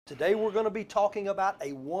Today we're going to be talking about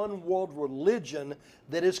a one world religion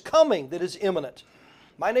that is coming, that is imminent.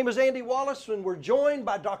 My name is Andy Wallace, and we're joined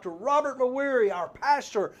by Dr. Robert Mawire, our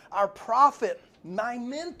pastor, our prophet, my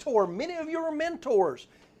mentor. Many of you are mentors.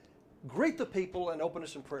 Greet the people and open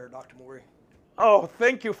us in prayer, Dr. Mawire. Oh,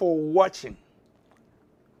 thank you for watching.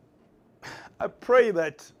 I pray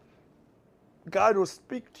that God will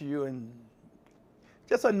speak to you and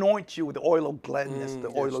just anoint you with the oil of gladness, the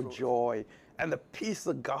oil of joy, and the peace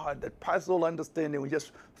of God that passes all understanding will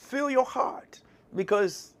just fill your heart.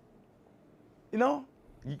 Because, you know,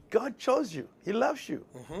 God chose you. He loves you.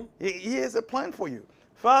 He has a plan for you.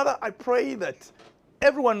 Father, I pray that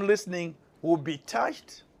everyone listening will be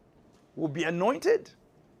touched, will be anointed,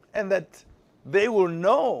 and that they will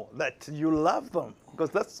know that you love them,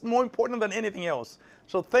 because that's more important than anything else.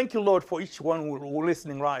 So thank you, Lord, for each one who are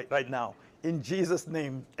listening right now. In Jesus'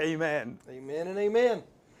 name, amen. Amen and amen.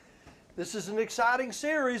 This is an exciting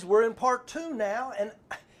series. We're in part 2 now, and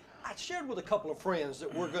I shared with a couple of friends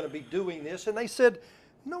that we're going to be doing this, and they said,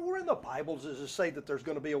 nowhere in the Bible does it say that there's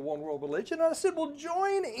going to be a one-world religion. And I said, well,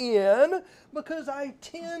 join in, because I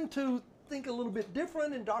tend to think a little bit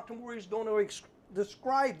different, and Dr. Mawire is going to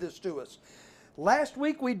describe this to us. Last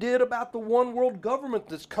week we did about the one world government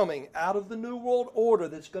that's coming out of the New World Order,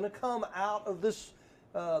 that's going to come out of this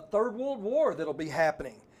Third World War that'll be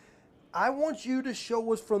happening. I want you to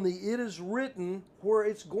show us from the It Is Written, where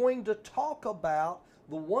it's going to talk about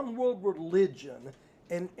the one world religion.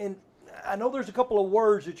 And I know there's a couple of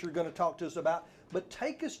words that you're going to talk to us about, but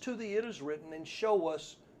take us to the It Is Written and show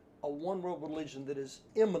us a one world religion that is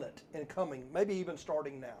imminent and coming, maybe even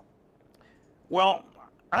starting now. Well,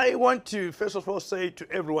 I want to first of all say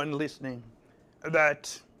to everyone listening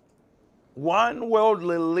that one world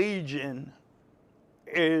religion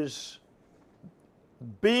is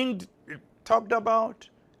being talked about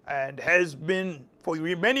and has been for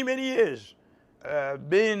many, many years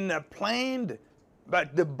been planned,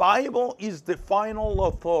 but the Bible is the final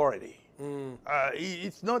authority.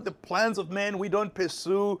 It's not the plans of men. We don't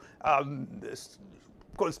pursue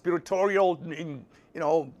conspiratorial,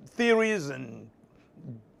 theories and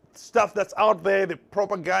stuff that's out there, the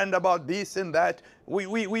propaganda about this and that.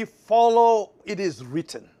 We follow, it is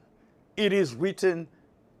written. It is written,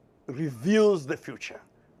 reveals the future,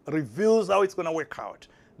 reveals how it's going to work out.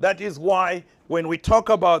 That is why when we talk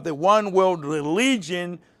about the one world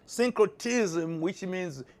religion, syncretism, which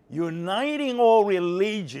means uniting all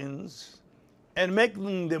religions and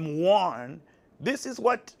making them one, this is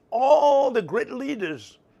what all the great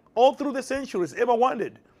leaders all through the centuries ever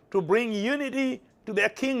wanted, to bring unity to their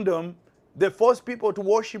kingdom. They forced people to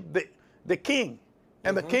worship the king,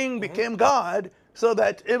 and the king became God, so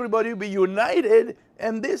that everybody will be united.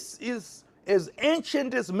 And this is as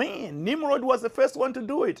ancient as man. Nimrod was the first one to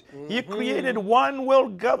do it. He created one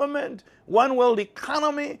world government, one world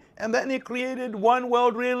economy, and then he created one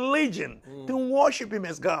world religion to worship him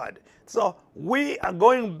as God. So we are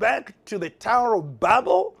going back to the Tower of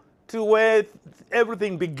Babel, to where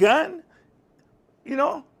everything began. You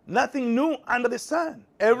know, nothing new under the sun.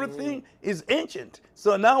 Everything is ancient.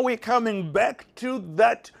 So now we're coming back to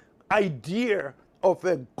that idea of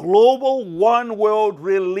a global one world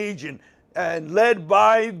religion, and led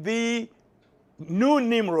by the new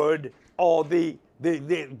Nimrod, or the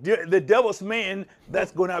devil's man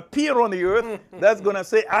that's going to appear on the earth, that's going to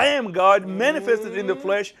say, I am God, manifested in the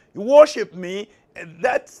flesh, you worship me. And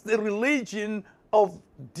that's the religion of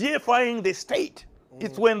deifying the state.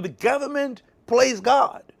 It's when the government plays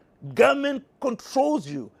God. Government controls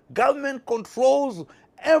you. Government controls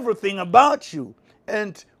everything about you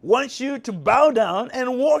and wants you to bow down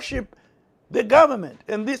and worship the government.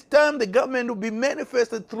 And this time the government will be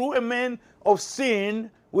manifested through a man of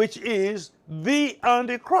sin, which is the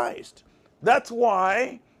Antichrist. That's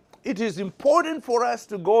why it is important for us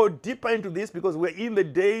to go deeper into this, because we're in the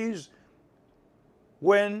days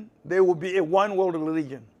when there will be a one world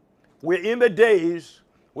religion. We're in the days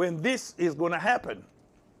when this is going to happen.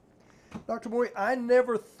 Dr. Mawire, I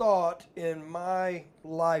never thought in my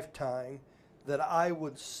lifetime that I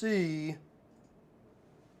would see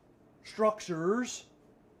structures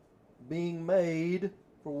being made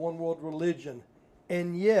for one world religion.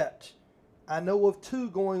 And yet, I know of 2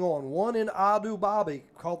 going on. One in Abu Dhabi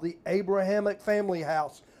called the Abrahamic Family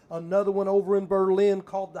House. Another one over in Berlin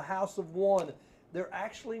called the House of One. They're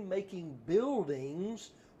actually making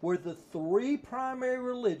buildings where the 3 primary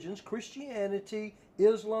religions, Christianity,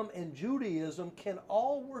 Islam, and Judaism, can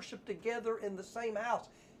all worship together in the same house.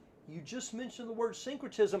 You just mentioned the word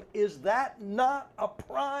syncretism. Is that not a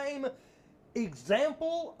prime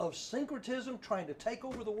example of syncretism trying to take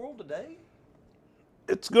over the world today?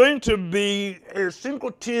 It's going to be a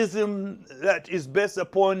syncretism that is based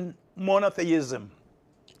upon monotheism,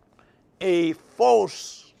 a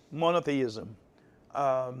false monotheism.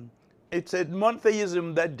 It's a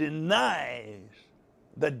monotheism that denies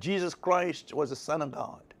that Jesus Christ was the Son of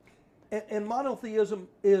God. And monotheism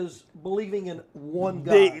is believing in one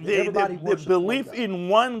God. They believe in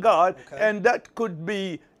one God, Okay. and that could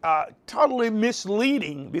be totally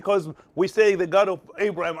misleading because we say the God of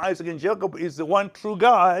Abraham, Isaac, and Jacob is the one true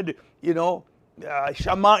God, you know.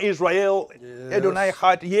 Shema Israel, Yes. Adonai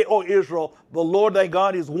Echad, Ye O Israel, the Lord thy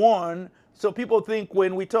God is one. So people think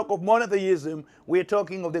when we talk of monotheism, we're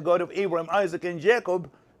talking of the God of Abraham, Isaac, and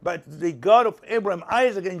Jacob, but the God of Abraham,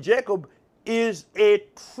 Isaac, and Jacob is a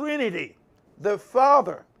Trinity. The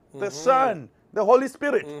Father, the Son, the Holy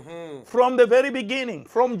Spirit. From the very beginning,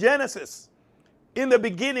 from Genesis. In the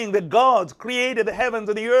beginning, the gods created the heavens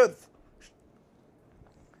and the earth.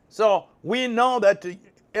 So we know that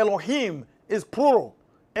Elohim is plural.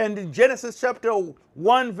 And in Genesis chapter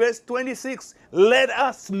 1, verse 26, let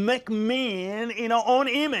us make man in our own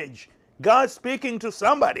image. God speaking to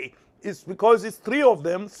somebody is because it's three of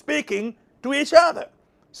them speaking to each other.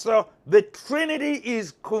 So the Trinity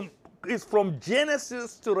is from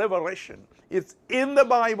Genesis to Revelation. It's in the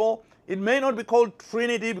Bible. It may not be called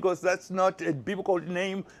Trinity because that's not a biblical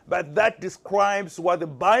name, but that describes what the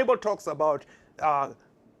Bible talks about.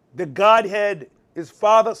 The Godhead is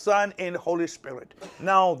Father, Son, and Holy Spirit.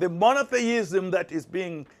 Now, the monotheism that is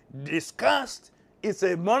being discussed is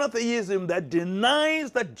a monotheism that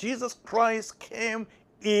denies that Jesus Christ came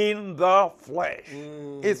in the flesh.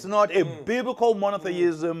 It's not a biblical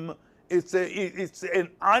monotheism. It's an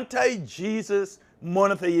anti-Jesus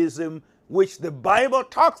monotheism, which the Bible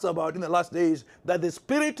talks about in the last days, that the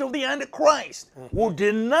spirit of the Antichrist will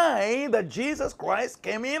deny that Jesus Christ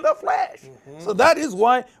came in the flesh. So that is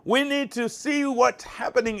why we need to see what's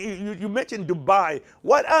happening. You mentioned Dubai.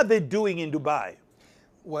 What are they doing in Dubai?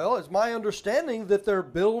 Well, it's my understanding that they're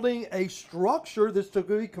building a structure that's to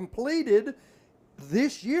be completed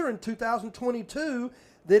this year in 2022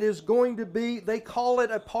 that is going to be, they call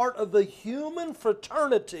it a part of the human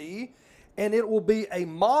fraternity, and it will be a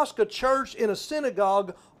mosque, a church, and a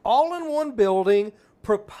synagogue all in one building,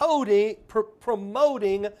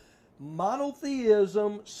 promoting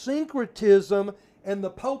monotheism, syncretism, and the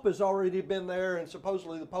Pope has already been there, and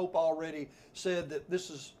supposedly the Pope already said that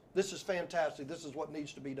this is fantastic. This is what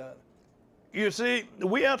needs to be done. You see,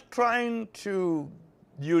 we are trying to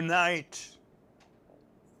unite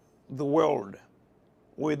the world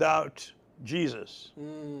without Jesus.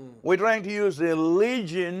 We're trying to use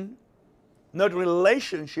religion, not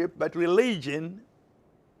relationship, but religion,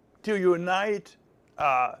 to unite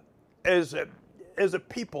as a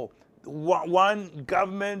people. One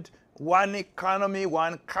government, one economy,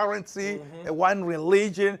 one currency, one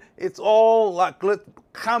religion. It's all like, let's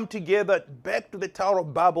come together back to the Tower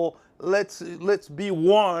of Babel. Let's be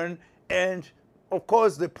one. And of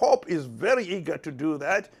course, the Pope is very eager to do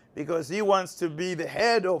that because he wants to be the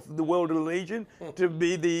head of the world religion, to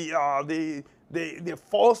be the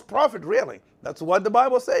false prophet, really. That's what the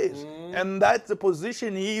Bible says. And that's the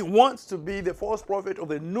position he wants to be, the false prophet of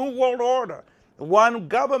the new world order. One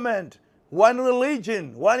government, one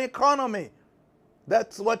religion, one economy.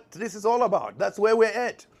 That's what this is all about. That's where we're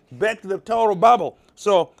at. Back to the Tower of Babel.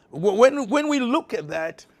 So when we look at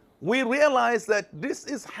that, we realize that this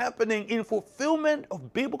is happening in fulfillment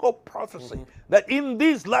of biblical prophecy, that in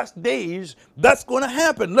these last days, that's going to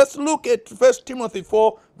happen. Let's look at 1 Timothy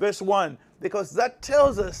 4, verse 1, because that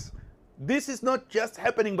tells us this is not just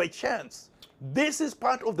happening by chance. This is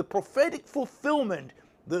part of the prophetic fulfillment.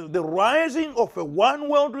 The rising of a one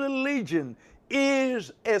world religion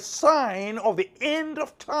is a sign of the end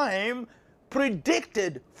of time,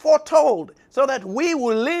 predicted, foretold, so that we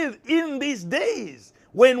will live in these days.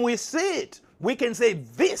 When we see it, we can say,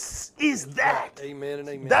 this is that. Amen and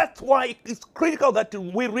amen. That's why it's critical that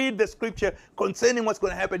we read the scripture concerning what's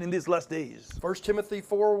going to happen in these last days. 1 Timothy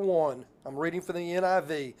 4:1, I'm reading from the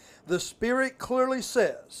NIV. The Spirit clearly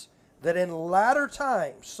says that in latter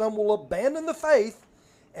times some will abandon the faith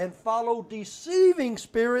and follow deceiving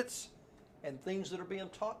spirits and things that are being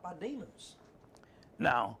taught by demons.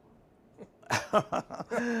 Now,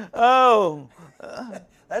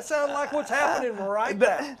 that sounds like what's happening right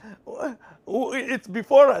now. It's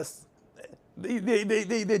before us.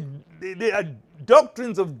 There are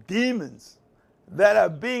doctrines of demons that are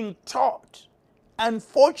being taught.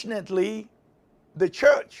 Unfortunately, the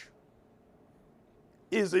church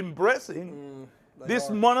is embracing this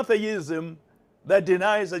monotheism that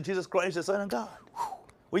denies that Jesus Christ is the Son of God,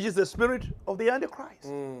 which is the spirit of the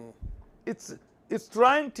Antichrist. It's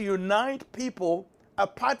trying to unite people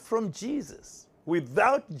apart from Jesus,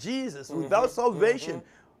 without Jesus, without salvation,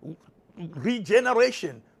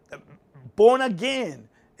 regeneration, born again,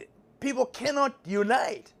 people cannot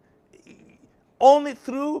unite. Only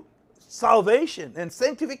through salvation and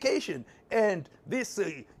sanctification and this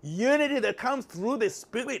unity that comes through the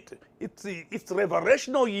Spirit. It's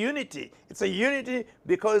revelational unity. It's a unity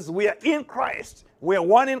because we are in Christ. We are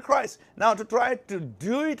one in Christ. Now, to try to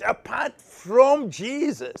do it apart from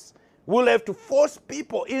Jesus, we'll have to force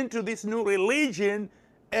people into this new religion,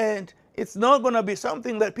 and it's not going to be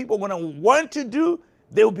something that people are going to want to do.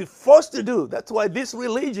 They will be forced to do. That's why this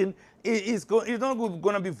religion is not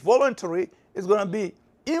going to be voluntary. It's going to be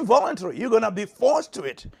involuntary. You're going to be forced to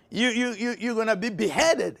it. You're going to be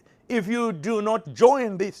beheaded if you do not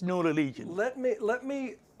join this new religion.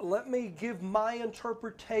 Let me give my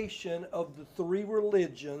interpretation of the three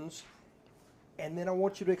religions, and then I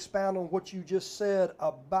want you to expound on what you just said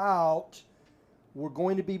about we're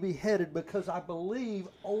going to be beheaded, because I believe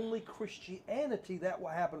only Christianity that will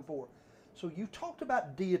happen for. So you talked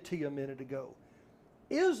about deity a minute ago.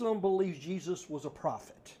 Islam believes Jesus was a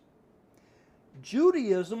prophet.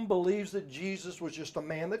 Judaism believes that Jesus was just a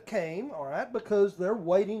man that came, all right, because they're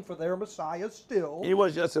waiting for their Messiah still. He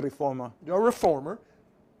was just a reformer. A reformer.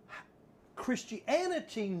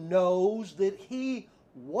 Christianity knows that he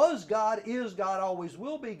was God, is God, always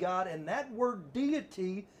will be God, and that word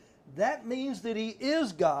deity, that means that he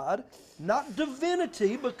is God, not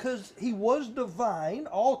divinity, because he was divine.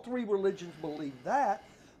 All three religions believe that,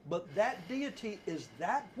 but that deity, is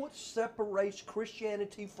that what separates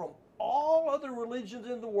Christianity from all other religions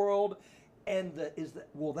in the world? And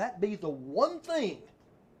will that be the one thing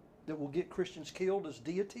that will get Christians killed, as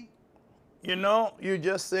deity? You know, you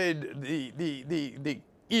just said the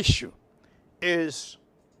issue is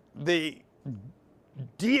the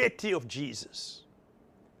deity of Jesus.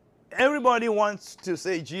 Everybody wants to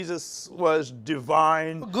say Jesus was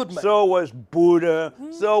divine, so was Buddha,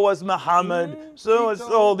 so was Muhammad, so was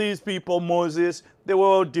all these people, Moses. They were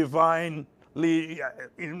all divine leaders.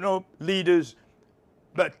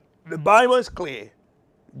 But the Bible is clear.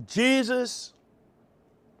 Jesus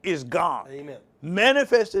is God. Amen.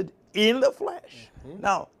 Manifested in the flesh.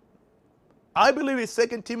 Now, I believe it's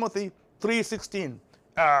 2 Timothy 3:16.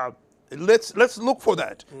 Let's look for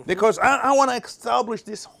that, because I want to establish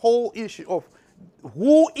this whole issue of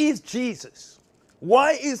who is Jesus.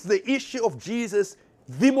 Why is the issue of Jesus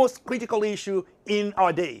the most critical issue in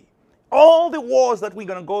our day? All the wars that we're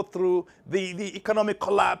going to go through, the economic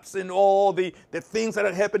collapse and all the things that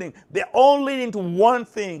are happening, they're all leading to one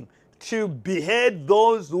thing: to behead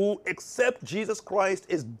those who accept Jesus Christ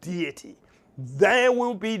as deity. They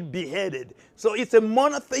will be beheaded. So it's a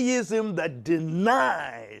monotheism that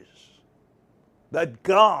denies that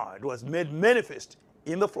God was made manifest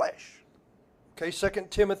in the flesh. Okay, 2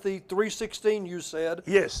 Timothy 3:16, you said.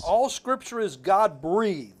 Yes. All Scripture is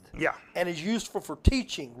God-breathed. Yeah. And is useful for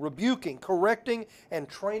teaching, rebuking, correcting, and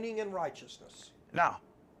training in righteousness. Now,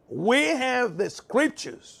 we have the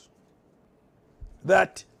Scriptures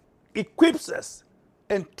that equips us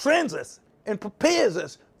and trains us and prepares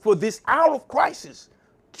us for this hour of crisis,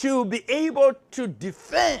 to be able to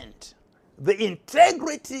defend the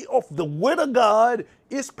integrity of the Word of God,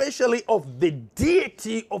 especially of the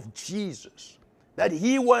deity of Jesus. That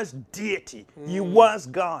he was deity. He was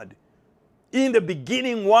God. In the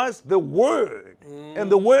beginning was the Word,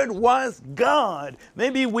 and the Word was God.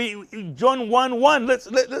 Maybe John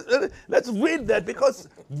 1:1. Let's read that, because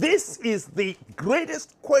this is the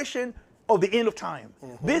greatest question of the end of time.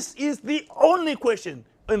 This is the only question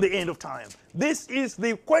in the end of time. This is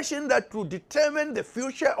the question that will determine the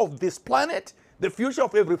future of this planet, the future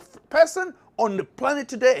of every person on the planet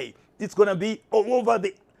today. It's going to be all over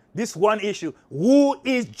this one issue. Who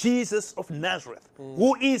is Jesus of Nazareth?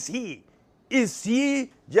 Who is he? Is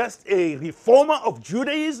he just a reformer of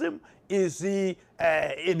Judaism? Is he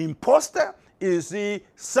an impostor? Is he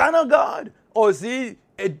Son of God? Or is he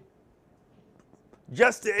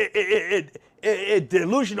just a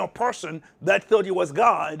delusional person that thought he was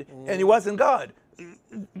God and he wasn't God?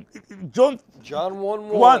 John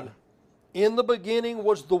 1:1. In the beginning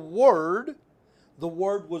was the Word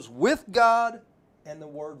was with God, and the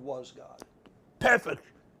Word was God. Perfect.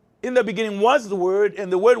 In the beginning was the Word,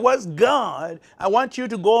 and the Word was God. I want you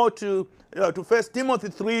to go to 1 Timothy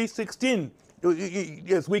 3:16.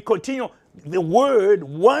 As we continue, the Word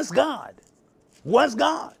was God,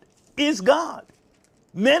 is God,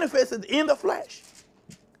 manifested in the flesh.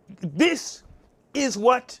 This is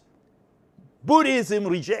what Buddhism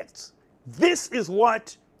rejects. This is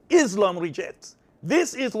what Islam rejects.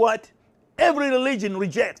 This is what every religion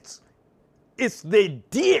rejects. It's the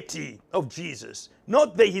deity of Jesus,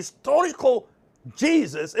 not the historical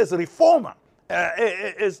Jesus as a reformer,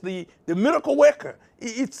 as the miracle worker.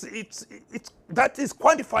 It's that is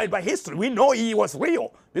quantified by history. We know he was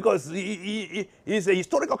real because he is a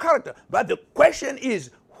historical character. But the question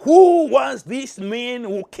is, who was this man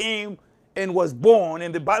who came and was born?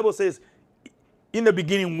 And the Bible says, in the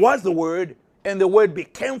beginning was the Word, and the Word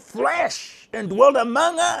became flesh and dwelt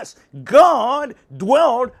among us. God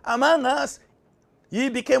dwelled among us. He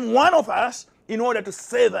became one of us in order to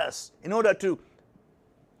save us, in order to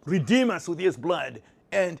redeem us with his blood.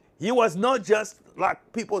 And he was not just, like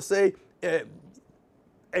people say,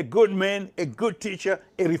 a good man, a good teacher,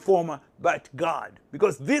 a reformer, but God.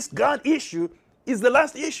 Because this God issue is the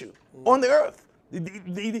last issue on the earth.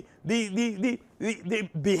 The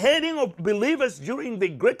beheading of believers during the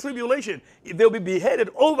Great Tribulation, they'll be beheaded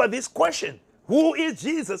over this question. Who is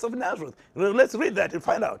Jesus of Nazareth? Let's read that and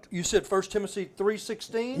find out. You said 1 Timothy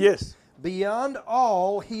 3:16? Yes. Beyond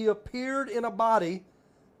all, he appeared in a body,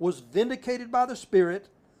 was vindicated by the Spirit,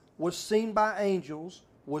 was seen by angels,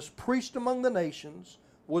 was preached among the nations,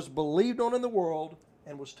 was believed on in the world,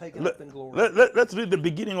 and was taken up in glory. Let's read the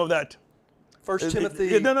beginning of that. 1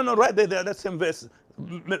 Timothy. No, right there, that same verse.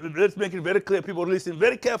 Let's make it very clear. People listen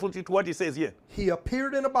very carefully to what he says here. He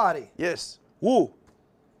appeared in a body. Yes. Who?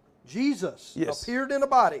 Jesus Yes. appeared in a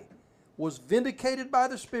body, was vindicated by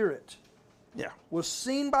the Spirit, Yeah. was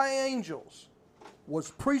seen by angels,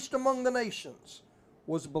 was preached among the nations,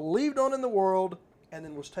 was believed on in the world, and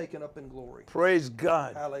then was taken up in glory. Praise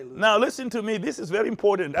God. Hallelujah. Now listen to me. This is very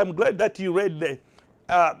important. I'm glad that you read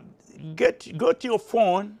that. Go to your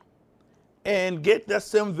phone and get that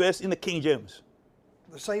same verse in the King James.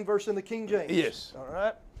 The same verse in the King James? Yes. All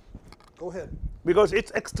right. Go ahead. Because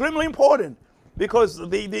it's extremely important. Because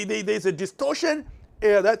there's a distortion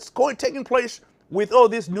that's taking place with all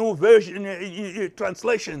these new version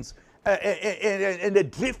translations and a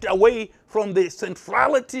drift away from the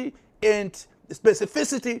centrality and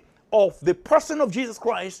specificity of the person of Jesus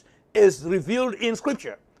Christ as revealed in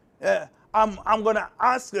Scripture. I'm going to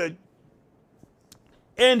ask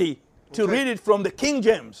Andy to read it from the King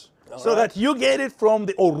James so that you get it from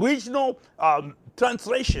the original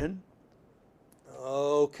translation.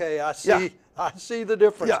 Okay, I see. Yeah. I see the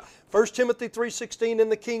difference. Yeah. 1 Timothy 3:16 in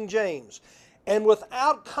the King James. And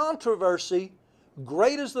without controversy,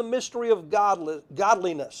 great is the mystery of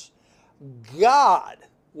godliness. God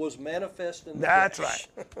was manifest in the That's flesh.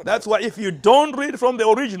 right. That's why if you don't read from the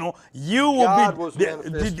original, you God will was be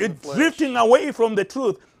manifest in the flesh. drifting away from the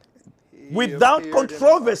truth. Without appeared in-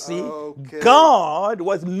 controversy, Okay. God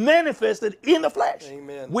was manifested in the flesh.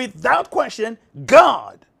 Amen. Without question,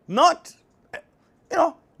 God, not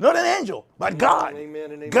not an angel, but God. Amen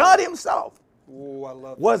and amen. God himself Oh, I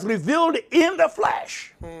love was revealed in the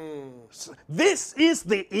flesh. So this is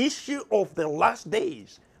the issue of the last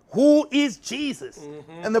days. Who is Jesus?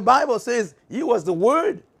 And the Bible says he was the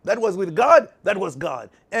Word that was with God, that was God.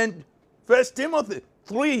 And 1 Timothy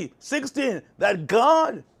 3:16, that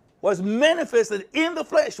God was manifested in the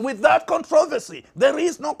flesh without controversy. There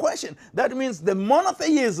is no question. That means the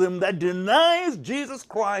monotheism that denies Jesus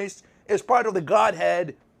Christ as part of the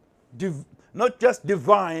Godhead, not just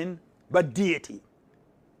divine, but deity,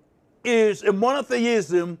 is a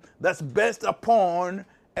monotheism that's based upon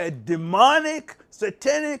a demonic,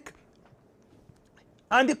 satanic,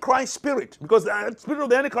 Antichrist spirit. Because the spirit of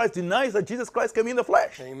the Antichrist denies that Jesus Christ came in the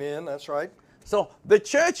flesh. Amen. That's right. So the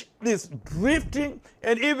church is drifting,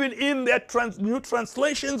 and even in their new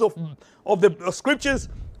translations of the scriptures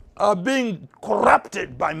are being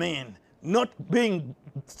corrupted by men, not being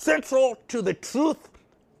central to the truth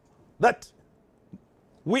that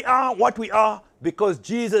we are what we are because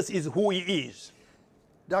Jesus is who he is.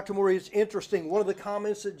 Dr. Mawire, it's interesting. One of the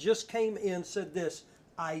comments that just came in said this: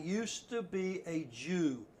 I used to be a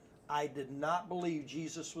Jew. I did not believe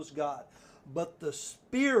Jesus was God. But the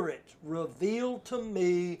Spirit revealed to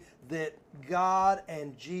me that God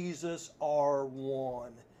and Jesus are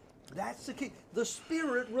one. That's the key. The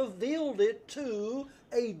Spirit revealed it to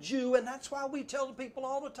a Jew, and that's why we tell the people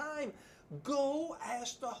all the time, go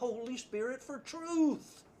ask the Holy Spirit for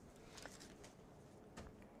truth.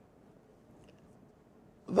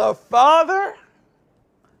 The Father,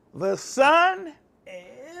 the Son,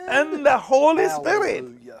 and the Holy Spirit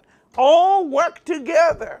Hallelujah. all work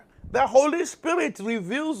together. The Holy Spirit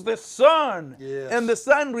reveals the Son, Yes. and the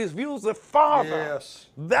Son reveals the Father. Yes.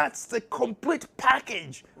 That's the complete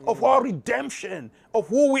package of our redemption, of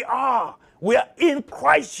who we are. We are in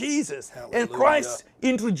Christ Jesus, Hallelujah. and Christ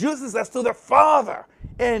introduces us to the Father,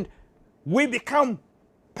 and we become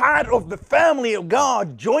part of the family of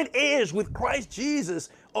God, joint heirs with Christ Jesus,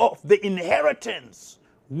 of the inheritance.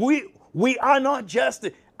 We are not just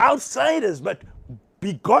outsiders, but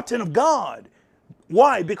begotten of God.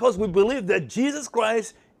 Why? Because we believe that Jesus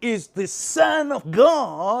Christ is the Son of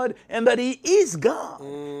God and that He is God.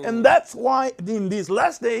 And that's why in these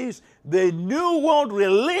last days, the New World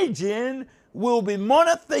religion will be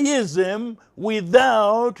monotheism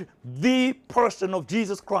without the person of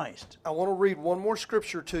Jesus Christ. I want to read one more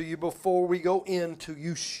scripture to you before we go into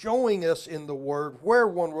you showing us in the Word where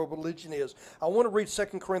one world religion is. I want to read 2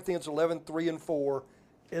 Corinthians 11, 3 and 4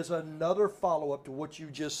 as another follow-up to what you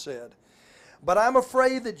just said. But I'm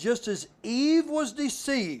afraid that just as Eve was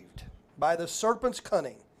deceived by the serpent's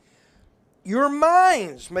cunning, your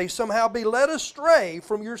minds may somehow be led astray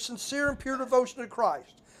from your sincere and pure devotion to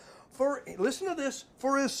Christ. For, listen to this,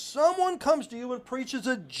 for if someone comes to you and preaches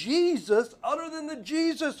a Jesus other than the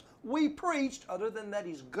Jesus we preached, other than that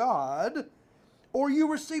He's God, or you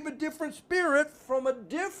receive a different spirit from a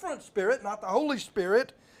different spirit, not the Holy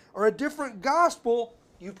Spirit, or a different gospel,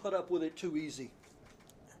 you put up with it too easy.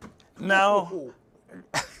 Now,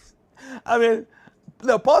 I mean,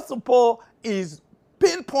 the Apostle Paul is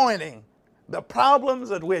pinpointing the problems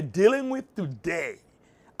that we're dealing with today.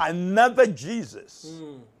 Another Jesus,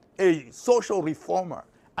 a social reformer,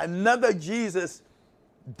 another Jesus,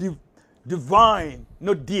 divine,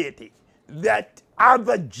 no deity. That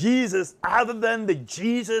other Jesus, other than the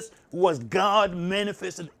Jesus who was God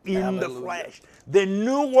manifested in the flesh. The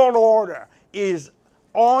New World Order is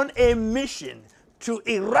on a mission to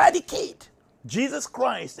eradicate Jesus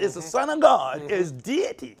Christ as the Son of God, as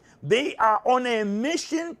deity. They are on a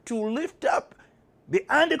mission to lift up the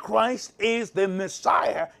Antichrist as the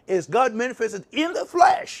Messiah, as God manifested in the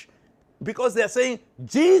flesh. Because they're saying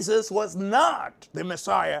Jesus was not the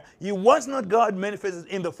Messiah. He was not God manifested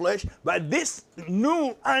in the flesh. But this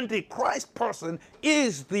new Antichrist person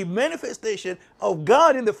is the manifestation of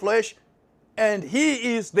God in the flesh. And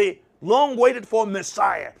He is the long waited for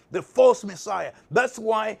Messiah, the false Messiah. That's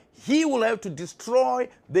why He will have to destroy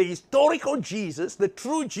the historical Jesus, the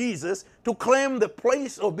true Jesus, to claim the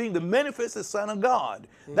place of being the manifested Son of God.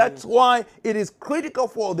 That's why it is critical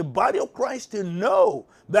for the body of Christ to know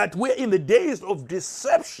that we're in the days of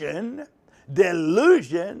deception,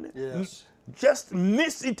 delusion, just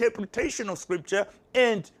misinterpretation of Scripture,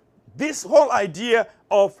 and this whole idea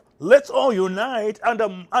of let's all unite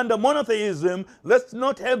under monotheism. Let's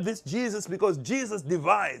not have this Jesus because Jesus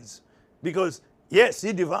divides. Because, yes,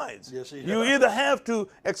 He divides. Yes, He does. You either have to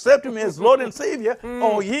accept Him as Lord and Savior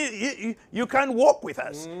or you can't walk with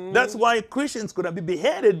us. That's why Christians could be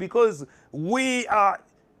beheaded, because we are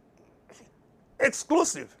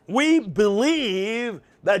exclusive. We believe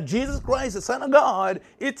that Jesus Christ, the Son of God,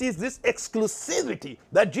 it is this exclusivity,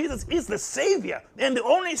 that Jesus is the Savior and the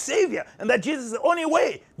only Savior, and that Jesus is the only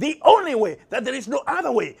way, that there is no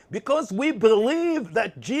other way, because we believe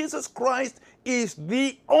that Jesus Christ is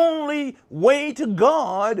the only way to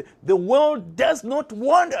God. The world does not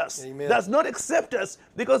want us, does not accept us,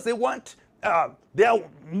 because they want their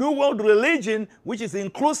New World religion, which is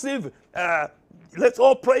inclusive. Let's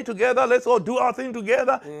all pray together. Let's all do our thing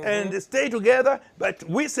together and stay together. But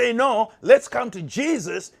we say, no, let's come to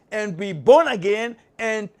Jesus and be born again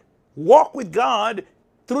and walk with God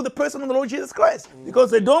through the person of the Lord Jesus Christ.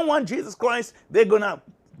 Because they don't want Jesus Christ. They're going to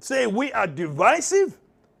say we are divisive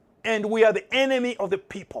and we are the enemy of the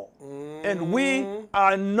people. And we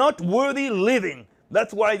are not worthy living.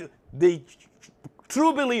 That's why the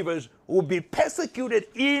true believers will be persecuted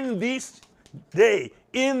in this day,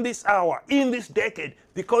 in this hour, in this decade,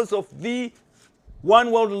 because of the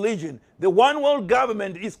one world religion. The one world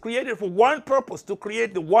government is created for one purpose, to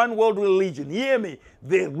create the one world religion. Hear me.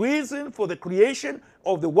 The reason for the creation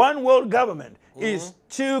of the one world government is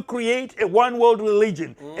to create a one world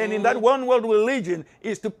religion. And in that one world religion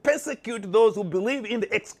is to persecute those who believe in the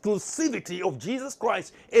exclusivity of Jesus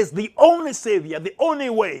Christ as the only Savior, the only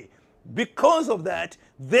way. Because of that,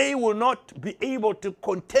 they will not be able to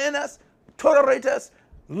contain us, tolerate us,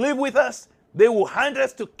 live with us. They will hunt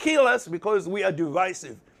us to kill us because we are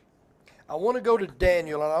divisive. I want to go to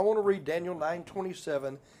Daniel, and I want to read Daniel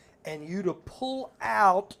 9:27, and you to pull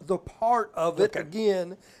out the part of it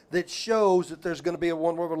again that shows that there's going to be a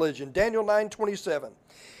one world religion. Daniel 9:27.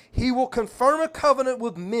 He will confirm a covenant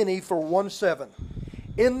with many for 1 7.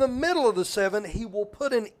 In the middle of the 7, He will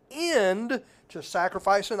put an end to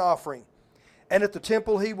sacrifice and offering. And at the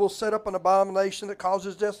temple He will set up an abomination that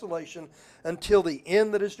causes desolation until the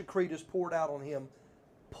end that is decreed is poured out on him.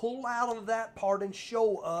 Pull out of that part and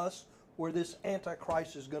show us where this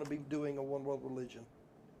Antichrist is going to be doing a one world religion.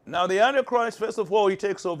 Now, the Antichrist, first of all, he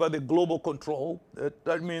takes over the global control.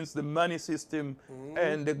 That means the money system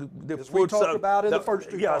and the As we food talked about in the first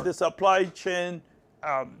two yeah, parts. the supply chain.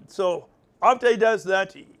 So after he does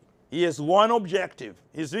that, he has one objective.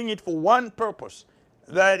 He's doing it for one purpose.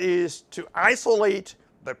 That is to isolate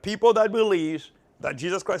the people that believe that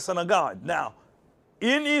Jesus Christ is the Son of God. Now,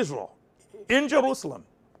 in Israel, in Jerusalem,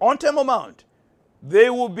 on Temple Mount,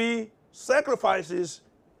 there will be sacrifices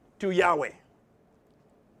to Yahweh.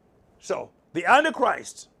 So the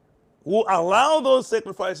Antichrist will allow those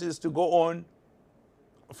sacrifices to go on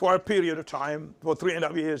for a period of time, for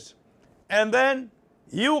 3.5 years. And then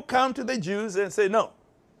you come to the Jews and say, no,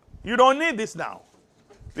 you don't need this now.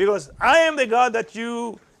 Because I am the God that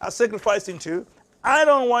you are sacrificing to. I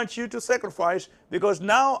don't want you to sacrifice because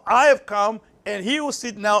now I have come and he will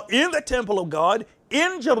sit now in the temple of God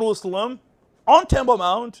in Jerusalem on Temple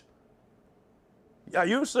Mount. Are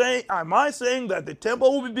you saying, am I saying that the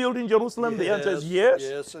temple will be built in Jerusalem? The answer is yes.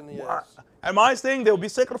 Yes and yes. Am I saying there will be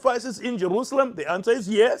sacrifices in Jerusalem? The answer is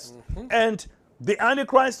yes. And the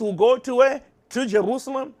Antichrist will go to where? To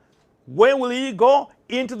Jerusalem. Where will he go?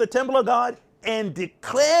 Into the temple of God and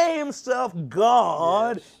declare himself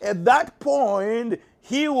God. Yes. At that point,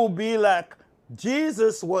 he will be like,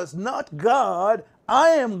 Jesus was not God. I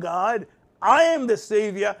am God. I am the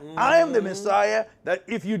Savior. I am the Messiah. That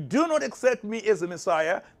if you do not accept me as the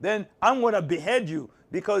Messiah, then I'm going to behead you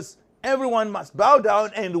because everyone must bow down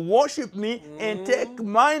and worship me and take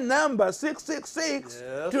my number 666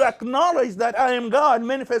 Yes. to acknowledge that I am God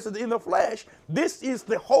manifested in the flesh. This is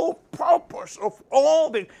the whole purpose of all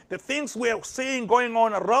the things we are seeing going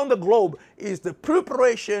on around the globe is the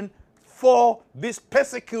preparation for this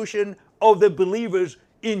persecution of the believers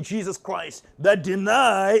in Jesus Christ that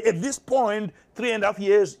deny at this point 3.5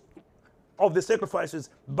 years of the sacrifices.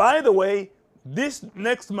 By the way, this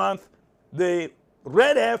next month, the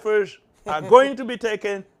red heifers are going to be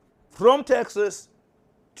taken from Texas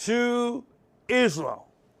to Israel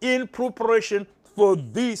in preparation for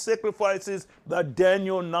these sacrifices that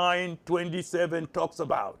Daniel 9:27 talks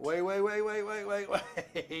about. Wait.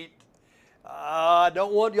 I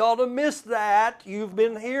don't want y'all to miss that. You've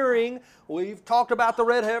been hearing, we've talked about the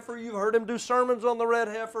red heifer. You've heard him do sermons on the red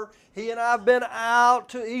heifer. He and I have been out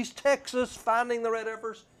to East Texas finding the red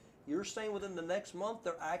heifers. You're saying within the next month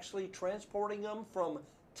they're actually transporting them from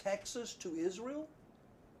Texas to Israel?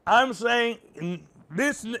 I'm saying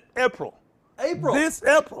this April. April. This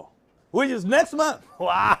April, which is next month.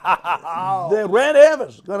 Wow. The red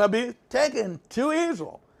heifers going to be taken to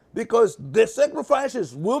Israel because the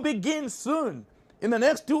sacrifices will begin soon in the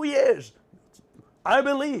next 2 years. I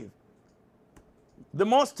believe the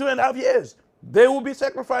most 2.5 years, there will be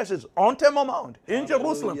sacrifices on Temple Mount in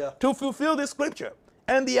Jerusalem to fulfill this scripture.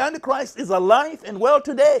 And the Antichrist is alive and well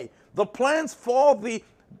today. The plans for the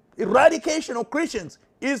eradication of Christians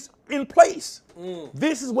is in place.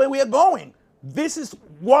 This is where we are going. This is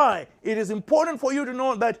why it is important for you to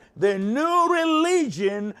know that the new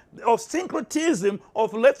religion of syncretism,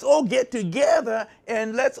 of let's all get together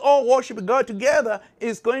and let's all worship God together,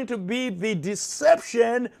 is going to be the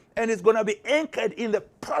deception, and it's going to be anchored in the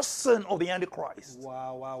person of the Antichrist.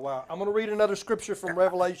 Wow. I'm going to read another scripture from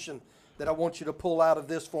Revelation that I want you to pull out of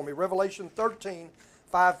this for me. Revelation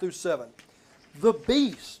 13:5-7. The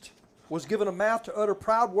beast was given a mouth to utter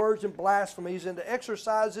proud words and blasphemies and to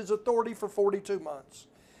exercise his authority for 42 months.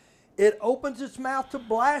 It opens its mouth to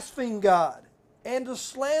blaspheme God and to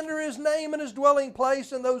slander his name and his dwelling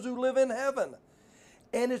place and those who live in heaven.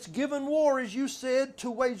 And it's given war, as you said,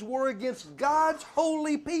 to wage war against God's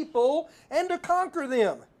holy people and to conquer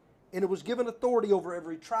them. And it was given authority over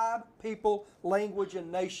every tribe, people, language,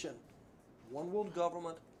 and nation. One world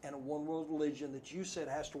government and a one world religion that you said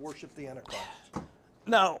has to worship the Antichrist.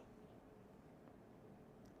 Now,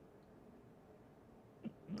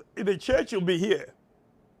 the church will be here,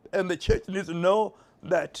 and the church needs to know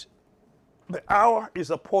that the hour is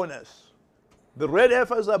upon us. The red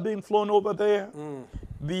heifers are being flown over there.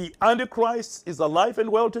 The Antichrist is alive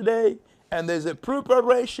and well today, and there's a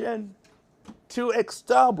preparation to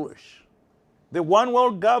establish the one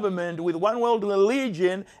world government with one world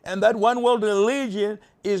religion, and that one world religion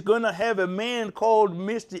is going to have a man called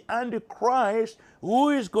Mr. Antichrist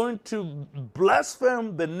who is going to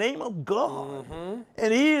blaspheme the name of God.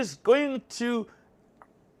 And he is going to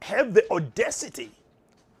have the audacity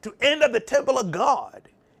to enter the temple of God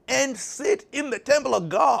and sit in the temple of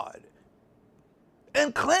God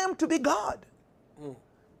and claim to be God.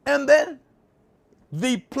 And then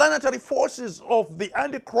the planetary forces of the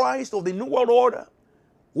Antichrist, of the New World Order,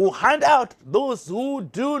 will hand out those who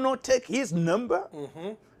do not take his number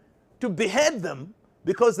to behead them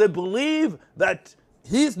because they believe that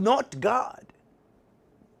he's not God.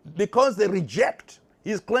 Because they reject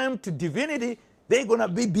his claim to divinity, they're going to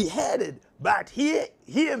be beheaded. But hear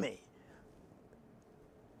me.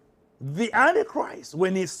 The Antichrist,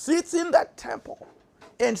 when he sits in that temple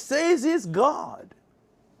and says he's God,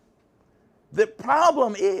 the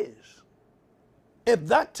problem is, at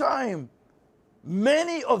that time,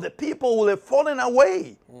 many of the people will have fallen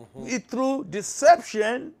away through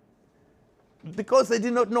deception because they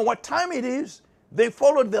did not know what time it is. They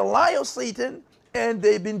followed the lie of Satan, and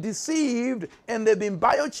they've been deceived, and they've been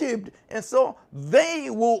biochipped, and so they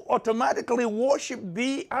will automatically worship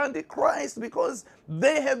the Antichrist because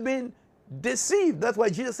they have been deceived. That's why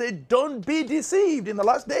Jesus said, don't be deceived. In the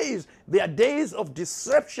last days, there are days of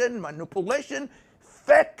deception, manipulation,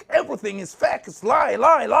 fake. Everything is fake. It's lie,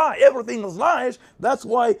 lie, lie. Everything is lies. That's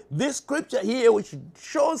why this scripture here, which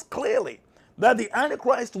shows clearly that the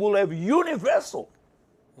Antichrist will have universal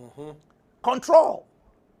control.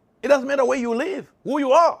 It doesn't matter where you live, who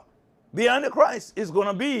you are. The Antichrist is going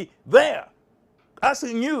to be there,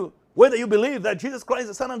 asking you whether you believe that Jesus Christ is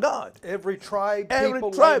the Son of God. Every tribe, Every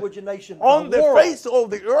people, tribe language, and nation on the world. face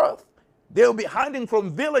of the earth, they'll be hiding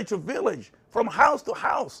from village to village, from house to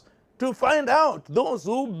house, to find out those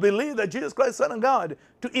who believe that Jesus Christ is the Son of God,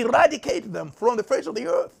 to eradicate them from the face of the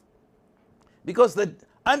earth. Because the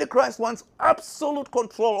Antichrist wants absolute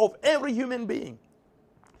control of every human being.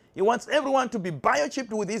 He wants everyone to be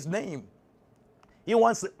biochipped with his name. He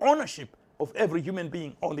wants the ownership of every human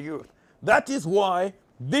being on the earth. That is why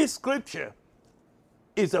this scripture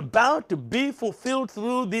is about to be fulfilled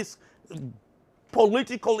through these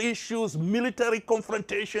political issues, military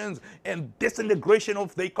confrontations, and disintegration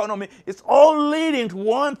of the economy. It's all leading to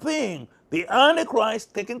one thing: the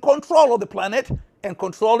Antichrist taking control of the planet and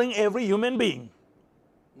controlling every human being.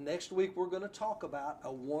 Next week, we're going to talk about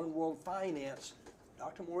a one world finance.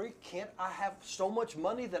 Dr. Mawire, can't I have so much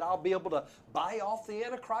money that I'll be able to buy off the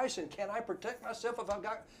Antichrist? And can I protect myself if I've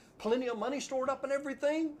got plenty of money stored up and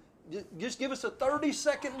everything? Just give us a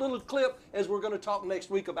 30-second little clip as we're going to talk next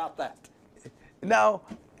week about that. Now,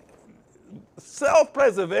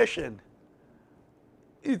 self-preservation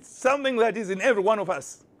is something that is in every one of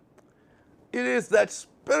us. It is that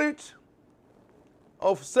spirit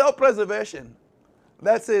of self-preservation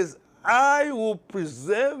that says, I will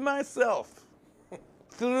preserve myself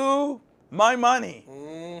through my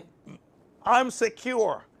money. I'm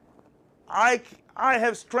secure. I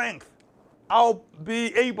have strength. I'll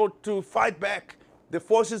be able to fight back the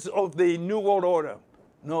forces of the New World Order.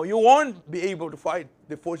 No, you won't be able to fight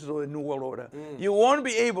the forces of the New World Order. You won't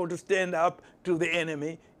be able to stand up to the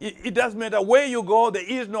enemy. It doesn't matter where you go, there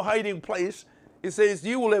is no hiding place. It says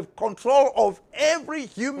you will have control of every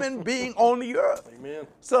human being on the earth. Amen.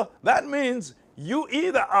 So that means you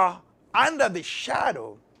either are under the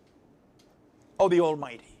shadow of the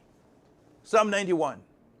Almighty. Psalm 91.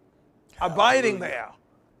 Hallelujah. Abiding there.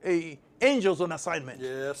 Angels on assignment.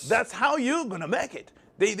 Yes. That's how you're going to make it.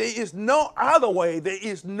 There is no other way. There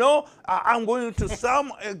is no, I'm going to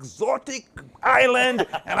some exotic island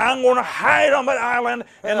and I'm going to hide on that island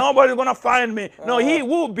and nobody's going to find me. No, he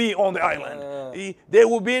will be on the island. There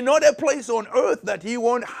will be not a place on earth that he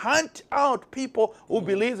won't hunt out people who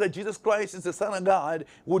believe that Jesus Christ is the Son of God,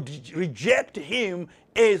 would reject him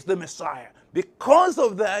as the Messiah. Because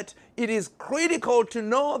of that, it is critical to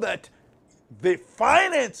know that the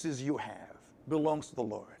finances you have belongs to the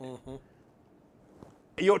Lord.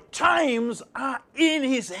 Your times are in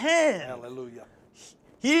his hand. Hallelujah.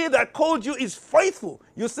 He that called you is faithful.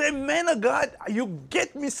 You say, man of God, you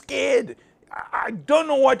get me scared. I don't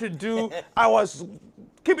know what to do. I was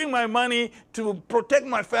keeping my money to protect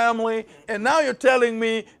my family, and now you're telling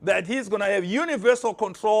me that he's going to have universal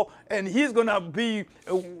control and he's going to be,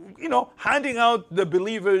 handing out the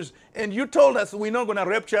believers, and you told us we're not going to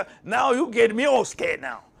rapture. Now you get me all scared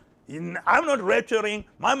now. I'm not rapturing.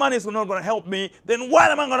 My money is not going to help me. Then what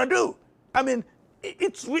am I going to do? I mean,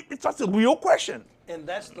 it's just a real question. And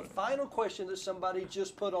that's the final question that somebody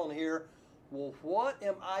just put on here. Well, what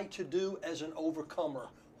am I to do as an overcomer?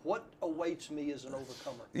 What awaits me as an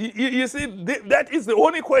overcomer? You see, that is the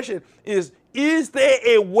only question, is there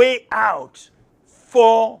a way out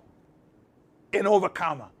for an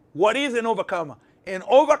overcomer? What is an overcomer? An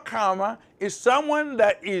overcomer is someone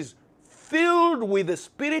that is filled with the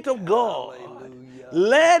Spirit of God. Hallelujah.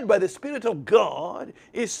 Led by the Spirit of God,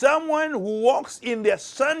 is someone who walks in their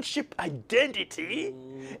sonship identity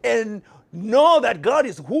and know that God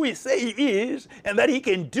is who He says He is, and that He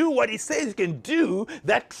can do what He says He can do,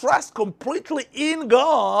 that trust completely in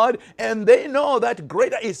God, and they know that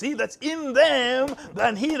greater is He that's in them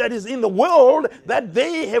than he that is in the world, that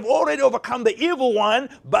they have already overcome the evil one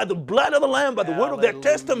by the blood of the Lamb, by the word of their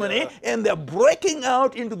testimony, and they're breaking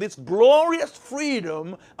out into this glorious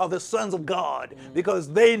freedom of the sons of God,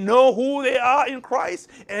 because they know who they are in Christ,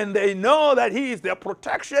 and they know that He is their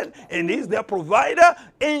protection, and He's their provider,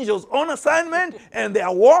 angels on assignment, and they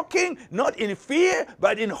are walking not in fear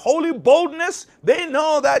but in holy boldness. They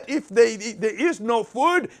know that if there is no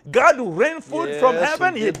food, God will rain food from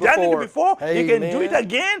heaven. He had done it before. He can do it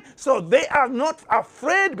again. So they are not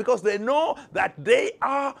afraid, because they know that they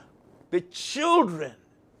are the children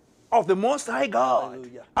of the Most High God.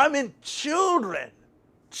 Hallelujah. I mean, children,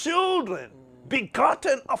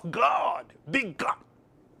 begotten of God, begotten.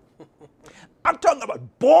 I'm talking about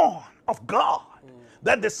born of God.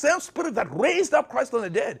 That the same Spirit that raised up Christ from the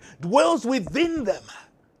dead dwells within them,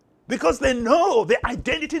 because they know their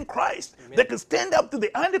identity in Christ. Amen. They can stand up to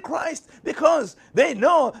the Antichrist because they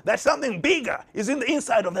know that something bigger is in the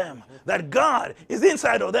inside of them, that God is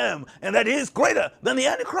inside of them, and that He is greater than the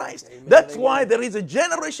Antichrist. Amen. That's why there is a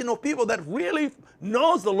generation of people that really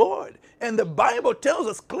knows the Lord. And the Bible tells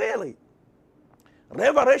us clearly,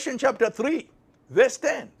 Revelation chapter 3, verse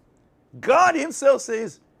 10, God Himself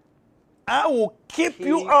says, I will keep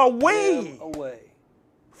you away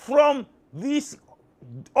from this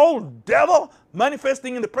old devil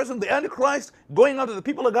manifesting in the presence of the Antichrist, going after the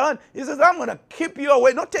people of God. He says, I'm going to keep you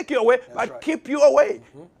away, not take you away, but keep you away.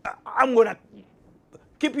 I'm going to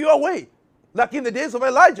keep you away. Like in the days of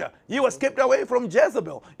Elijah, he was kept away from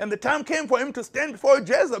Jezebel, and the time came for him to stand before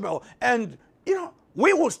Jezebel. And, you know,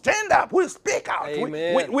 we will stand up, we'll speak out.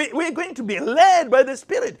 We're going to be led by the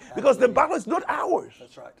Spirit, because the battle is not ours.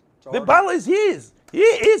 That's right. The battle is His. He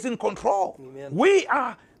is in control. Amen. We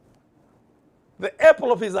are the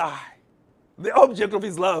apple of His eye, the object of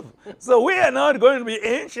His love. So we are not going to be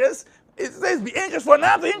anxious. It says be anxious for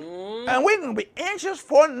nothing, and we're going to be anxious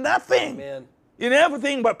for nothing. Amen. In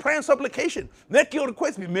everything but prayer and supplication, let your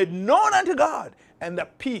requests be made known unto God, and the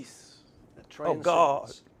peace of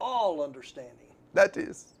God, all understanding. that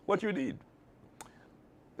is what you need.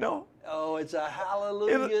 No? Oh, it's a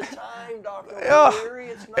hallelujah time, Dr.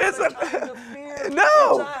 Mawire. It's not a time to fear.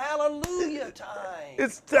 No. It's a hallelujah time.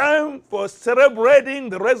 It's time for celebrating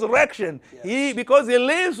the resurrection. Yes. Because He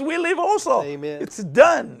lives, we live also. Amen. It's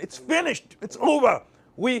done. It's finished. It's over.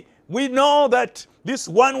 We know that this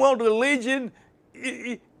one world religion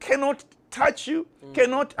it cannot touch you,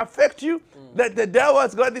 cannot affect you, that the devil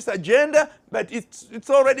has got this agenda, but it's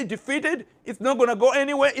already defeated. It's not going to go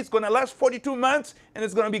anywhere. It's going to last 42 months, and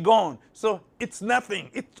it's going to be gone. So it's nothing.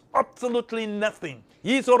 It's absolutely nothing.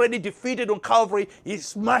 He's already defeated on Calvary. He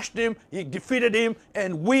smashed him. He defeated him,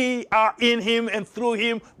 and we are in Him, and through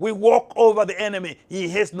Him we walk over the enemy. He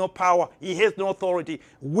has no power. He has no authority.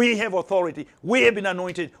 We have authority. We have been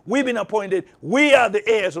anointed. We've been appointed. We are the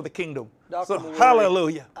heirs of the kingdom. Dr. So, Mawire,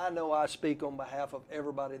 hallelujah. I know I speak on behalf of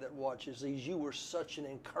everybody that watches these. You were such an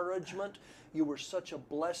encouragement. You were such a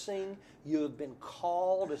blessing. You have been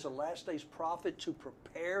called as a last days prophet to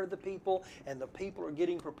prepare the people, and the people are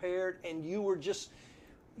getting prepared, and you were just...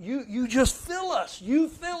 You just fill us. You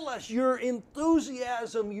fill us. Your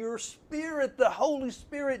enthusiasm, your spirit, the Holy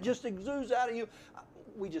Spirit just exudes out of you.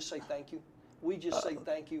 We just say thank you. We just say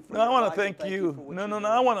thank you for I want to life, thank you. No, you're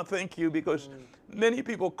I want to thank you, because many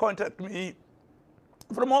people contact me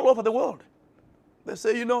from all over the world. They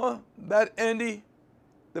say, you know, that Andy,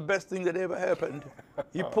 the best thing that ever happened.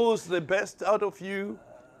 He pulls the best out of you.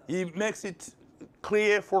 He makes it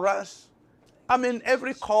clear for us. I mean,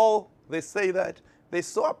 every call they say that. They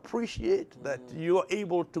so appreciate that you're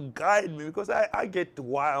able to guide me, because I get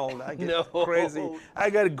wild, I get crazy, I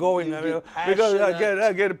get going, because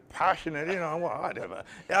I get passionate, you know, whatever.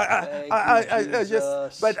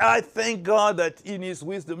 But I thank God that in His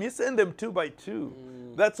wisdom, He sent them 2 by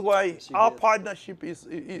 2. That's why our partnership is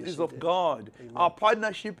of God. Amen. Our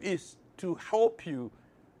partnership is to help you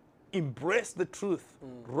embrace the truth,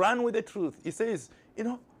 run with the truth. He says, you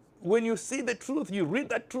know, when you see the truth, you read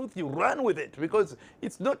that truth, you run with it, because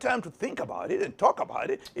it's not time to think about it and talk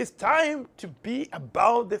about it. It's time to be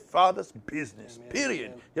about the Father's business,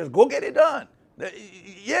 period. Just go get it done.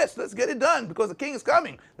 Yes, let's get it done, because the King is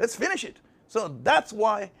coming. Let's finish it. So that's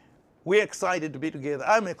why we're excited to be together.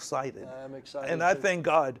 I'm excited. I'm excited. And I thank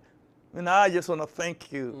God. And I just want to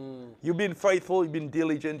thank you. You've been faithful, you've been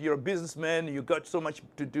diligent, you're a businessman, you got so much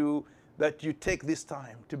to do that you take this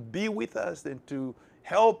time to be with us and to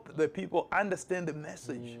help the people understand the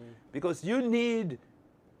message, because you need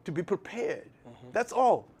to be prepared. That's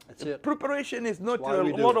all. That's it. Preparation is not why a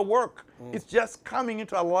we do lot it. of work. It's just coming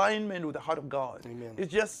into alignment with the heart of God. Amen.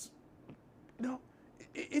 It's just,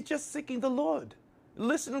 it's just seeking the Lord,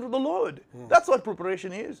 listening to the Lord. That's what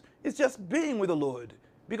preparation is. It's just being with the Lord.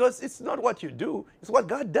 Because it's not what you do, it's what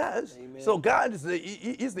God does. Amen. So God is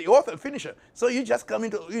is the author and finisher. So you just come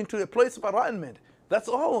into a place of alignment. That's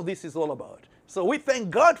all this is all about. So we thank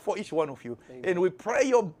God for each one of you. Amen. And we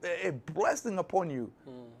pray a blessing upon you.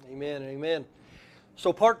 Amen, amen.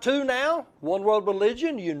 So part 2 now, one world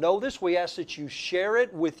religion. You know this. We ask that you share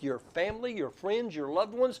it with your family, your friends, your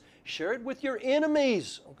loved ones. Share it with your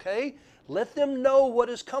enemies, okay? Let them know what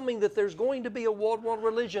is coming, that there's going to be a world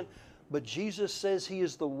religion. But Jesus says He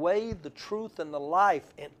is the way, the truth, and the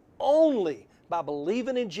life. And only by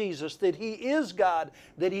believing in Jesus, that He is God,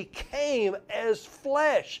 that He came as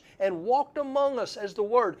flesh and walked among us as the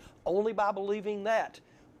Word, only by believing that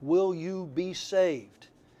will you be saved.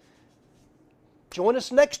 Join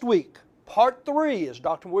us next week. Part 3 is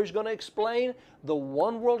Dr. Mawire is going to explain the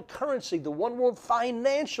one world currency, the one world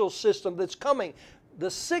financial system that's coming. The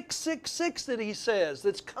 666 that he says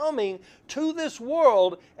that's coming to this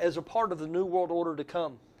world as a part of the new world order to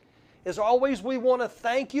come. As always, we want to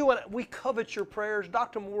thank you, and we covet your prayers.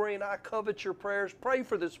 Dr. Mawire and I covet your prayers. Pray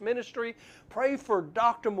for this ministry. Pray for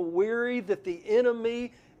Dr. Mawire that the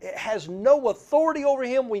enemy has no authority over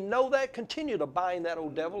him. We know that. Continue to bind that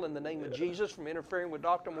old devil in the name of Jesus from interfering with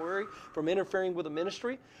Dr. Mawire, from interfering with the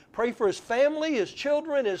ministry. Pray for his family, his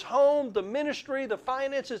children, his home, the ministry, the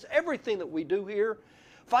finances, everything that we do here.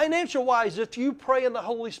 Financial-wise, if you pray and the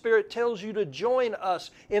Holy Spirit tells you to join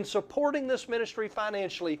us in supporting this ministry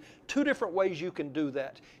financially, 2 different ways you can do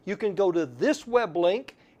that. You can go to this web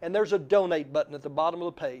link, and there's a donate button at the bottom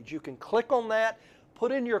of the page. You can click on that,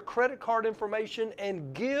 put in your credit card information,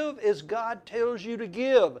 and give as God tells you to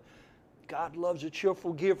give. God loves a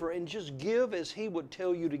cheerful giver, and just give as He would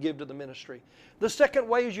tell you to give to the ministry. The second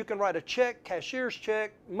way is you can write a check, cashier's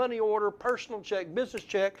check, money order, personal check, business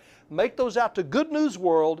check, make those out to Good News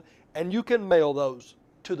World, and you can mail those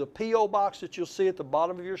to the P.O. box that you'll see at the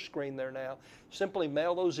bottom of your screen there now. Simply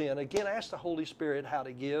mail those in. Again, ask the Holy Spirit how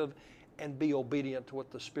to give and be obedient to what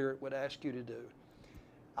the Spirit would ask you to do.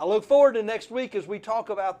 I look forward to next week as we talk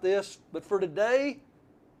about this, but for today,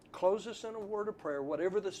 close us in a word of prayer,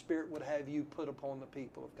 whatever the Spirit would have you put upon the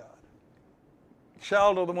people of God.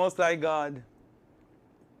 Child of the Most High God,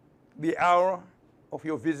 the hour of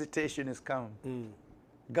your visitation is come.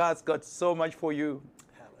 God's got so much for you.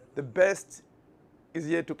 Hallelujah. The best is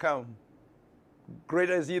yet to come.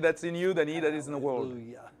 Greater is He that's in you than he that is in the world.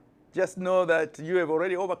 Hallelujah. Just know that you have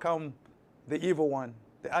already overcome the evil one.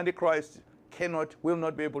 The Antichrist will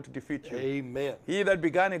not be able to defeat you. Amen. He that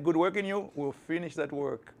began a good work in you will finish that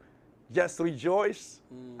work. Just rejoice.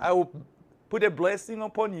 I will put a blessing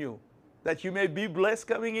upon you, that you may be blessed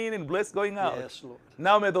coming in and blessed going out. Yes, Lord.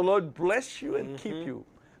 Now may the Lord bless you and keep you.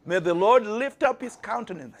 May the Lord lift up His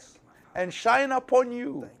countenance and shine upon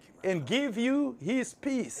you and give you His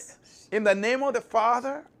peace. In the name of the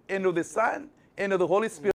Father, and of the Son, and of the Holy Spirit.